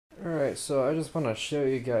Alright, so I just want to show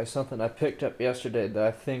you guys something I picked up yesterday that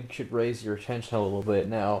I think should raise your attention a little bit.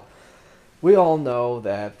 Now, we all know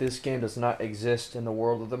that this game does not exist in the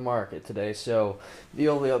world of the market today, so the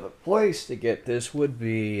only other place to get this would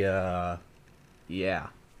be, yeah.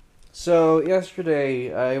 So,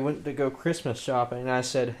 yesterday I went to go Christmas shopping and I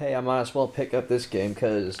said, hey, I might as well pick up this game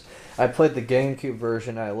because I played the GameCube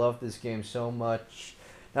version. I love this game so much.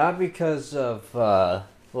 Not because of,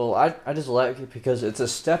 well, I just like it because it's a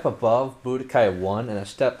step above Budokai 1 and a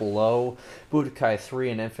step below Budokai 3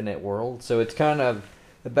 and Infinite World. So it's kind of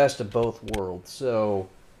the best of both worlds. So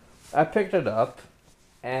I picked it up,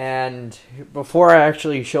 and before I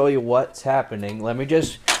actually show you what's happening, let me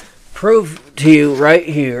just prove to you right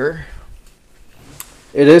here.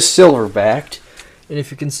 It is silver backed, and if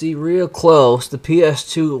you can see real close, the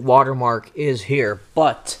PS2 watermark is here,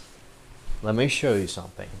 but let me show you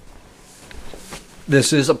something.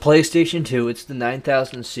 This is a PlayStation 2. It's the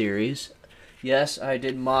 9000 series. Yes, I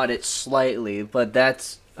did mod it slightly, but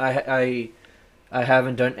that's I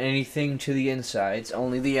haven't done anything to the insides,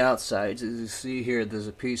 only the outsides. As you see here, there's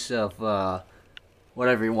a piece of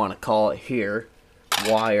whatever you want to call it here,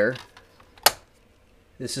 wire.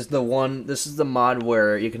 This is the one. This is the mod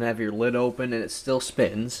where you can have your lid open and it still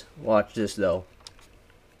spins. Watch this though.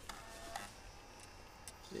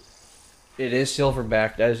 It is silver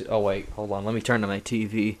backed as oh wait, hold on, let me turn to my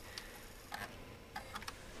TV.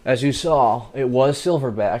 As you saw, it was silver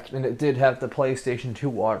backed and it did have the PlayStation 2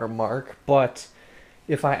 watermark, but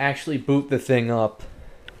if I actually boot the thing up,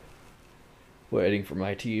 waiting for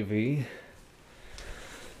my TV.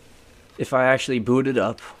 If I actually boot it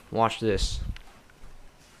up, watch this.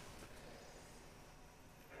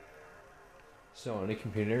 Sony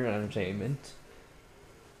Computer Entertainment.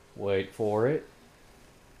 Wait for it.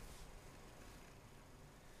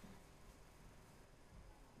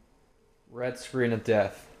 Red screen of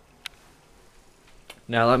death.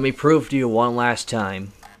 Now let me prove to you one last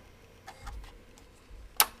time.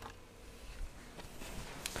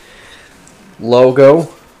 Logo.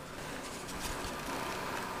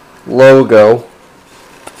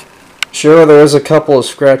 Sure, there is a couple of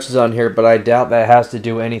scratches on here, but I doubt that has to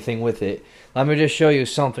do anything with it. Let me just show you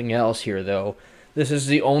something else here, though. This is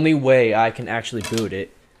the only way I can actually boot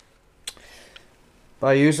it.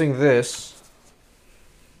 By using this.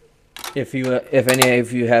 If any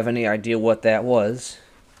of you have any idea what that was,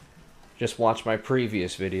 just watch my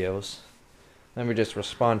previous videos. Let me just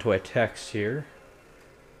respond to a text here.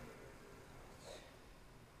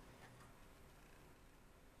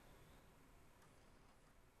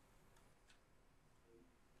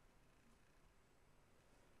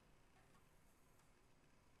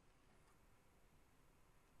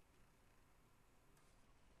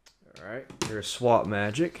 Alright, here's Swap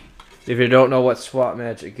Magic. If you don't know what Swap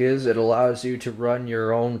Magic is, it allows you to run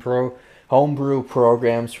your own homebrew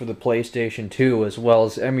programs for the PlayStation 2, as well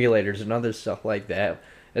as emulators and other stuff like that,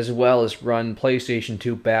 as well as run PlayStation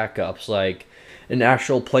 2 backups, like an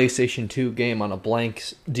actual PlayStation 2 game on a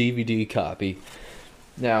blank DVD copy.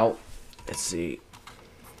 Now, let's see.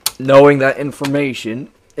 Knowing that information,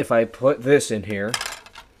 if I put this in here,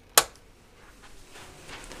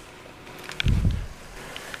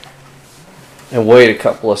 and wait a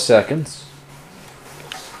couple of seconds.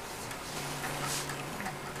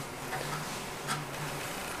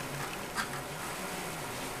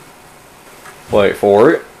 Wait for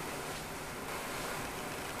it.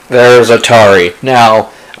 There's Atari.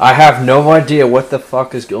 Now, I have no idea what the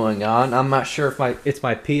fuck is going on. I'm not sure if it's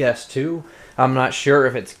my PS2. I'm not sure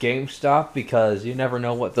if it's Gamestop, because you never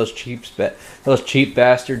know what those cheap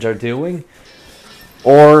bastards are doing,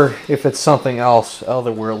 or if it's something else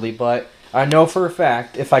otherworldly, but I know for a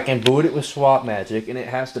fact if I can boot it with Swap Magic and it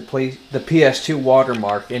has the PS2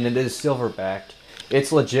 watermark and it is silver backed,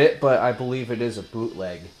 it's legit, but I believe it is a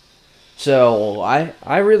bootleg. So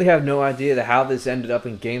I really have no idea how this ended up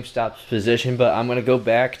in GameStop's position, but I'm gonna go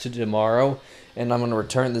back to tomorrow and I'm gonna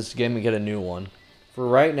return this game and get a new one. For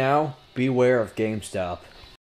right now, beware of GameStop.